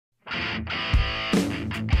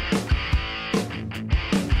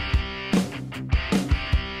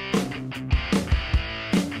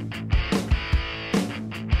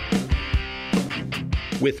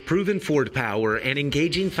With proven Ford power and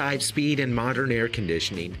engaging 5-speed and modern air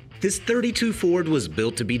conditioning, this 32 Ford was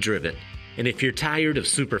built to be driven. And if you're tired of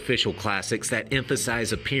superficial classics that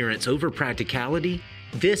emphasize appearance over practicality,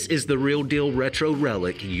 this is the real deal retro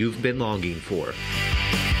relic you've been longing for.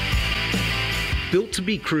 Built to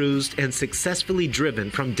be cruised and successfully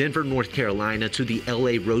driven from Denver, North Carolina to the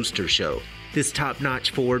LA Roadster Show, this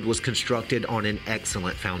top-notch Ford was constructed on an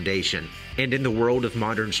excellent foundation. And in the world of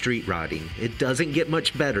modern street riding, it doesn't get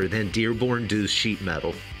much better than Dearborn Deuce sheet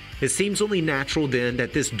metal. It seems only natural then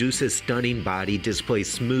that this Deuce's stunning body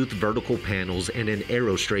displays smooth vertical panels and an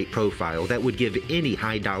aero-straight profile that would give any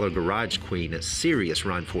high-dollar garage queen a serious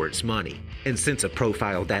run for its money. And since a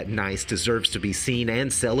profile that nice deserves to be seen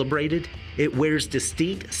and celebrated, it wears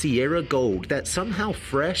distinct Sierra gold that's somehow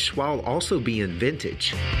fresh while also being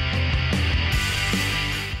vintage.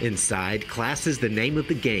 Inside, class is the name of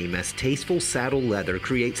the game as tasteful saddle leather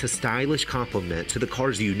creates a stylish complement to the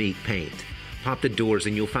car's unique paint. Pop the doors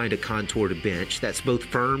and you'll find a contoured bench that's both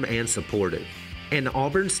firm and supportive. An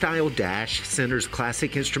Auburn-style dash centers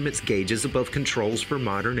classic instruments gauges above controls for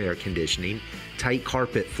modern air conditioning. Tight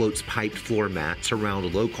carpet floats piped floor mats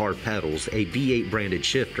around low-car pedals, a V8 branded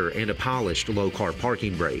shifter, and a polished low-car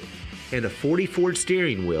parking brake. And a 40 Ford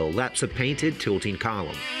steering wheel laps a painted tilting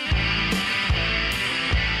column.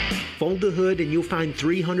 Fold the hood and you'll find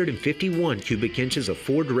 351 cubic inches of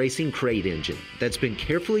Ford Racing crate engine that's been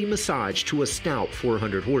carefully massaged to a stout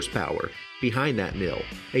 400 horsepower. Behind that mill,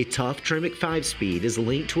 a tough Tremec 5-speed is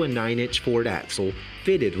linked to a 9-inch Ford axle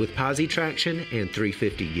fitted with posi-traction and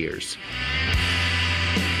 350 gears.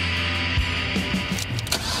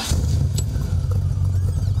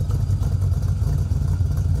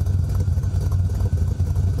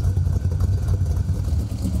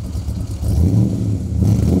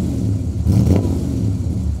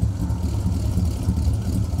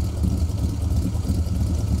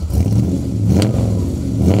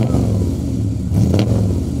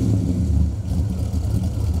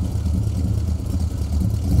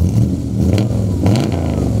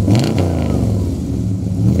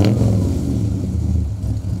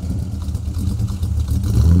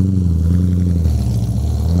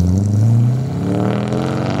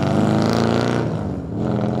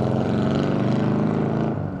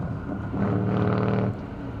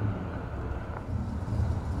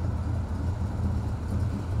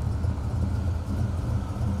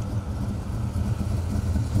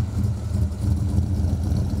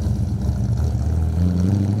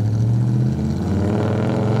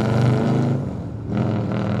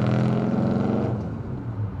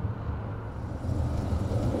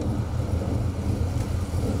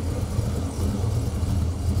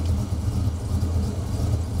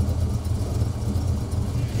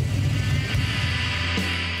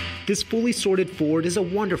 This fully sorted Ford is a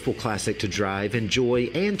wonderful classic to drive, enjoy,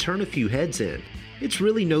 and turn a few heads in. It's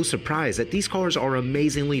really no surprise that these cars are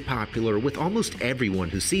amazingly popular with almost everyone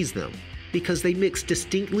who sees them, because they mix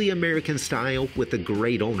distinctly American style with a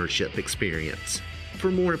great ownership experience. For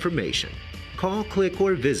more information, call, click,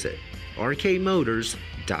 or visit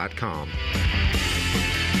rkmotors.com.